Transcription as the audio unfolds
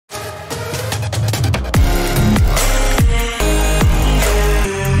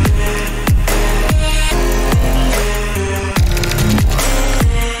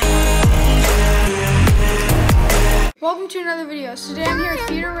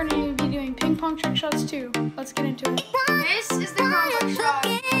we're going to be doing ping pong trick shots too. Let's get into it. This is the combo shot.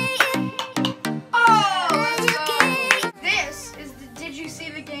 Oh, let's go. This is the did you see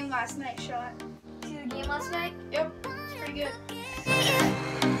the game last night shot. See the game last night? Yep, it's pretty good.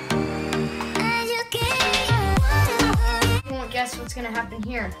 You won't guess what's gonna happen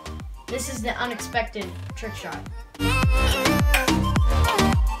here. This is the unexpected trick shot.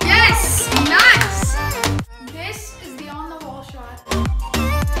 Yes, nice. This is the on the wall shot.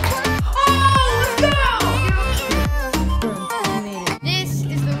 Oh, let's go. This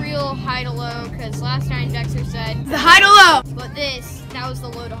is the real high to low, because last time Dexter said The high to low. but that was the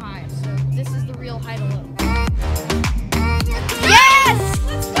low to high. So this is the real high to low. Yes,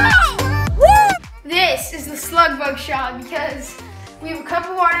 let's go. Woo! This is the slug bug shot because we have a cup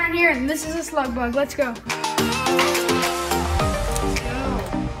of water in here and this is a slug bug. Let's go.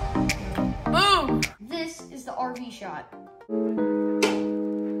 Boom. This is the RV shot.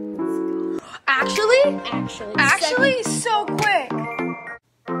 Actually, so quick.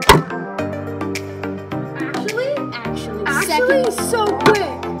 Actually, so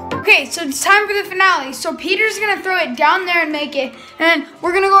quick. Okay, so it's time for the finale. So Peter's gonna throw it down there and make it, and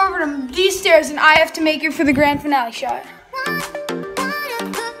we're gonna go over to these stairs, and I have to make it for the grand finale shot.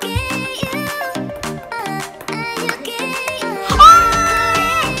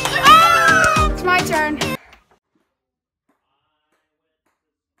 It's my turn.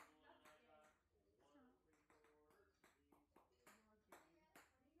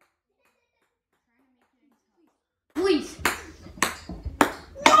 Please.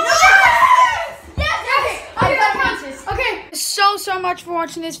 So much for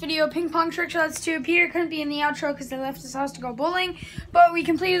watching this video. Ping pong trick shots too. Peter couldn't be in the outro because they left his house to go bowling, but we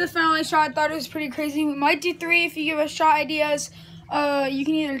completed the finale shot. Thought it was pretty crazy. We might do 3 if you give us shot ideas. You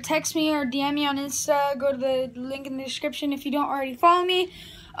can either text me or DM me on Insta. Go to the link in the description if you don't already follow me.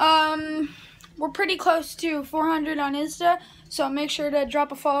 We're pretty close to 400 on Insta, so make sure to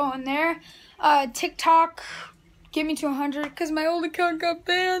drop a follow on there. TikTok, get me to 100 because my old account got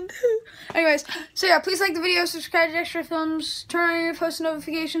banned. Anyways, so yeah, please like the video, subscribe to Extra Films, turn on your post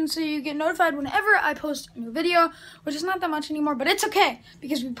notifications so you get notified whenever I post a new video, which is not that much anymore, but it's okay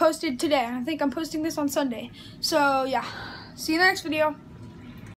because we posted today. I think I'm posting this on Sunday. So yeah, see you in the next video.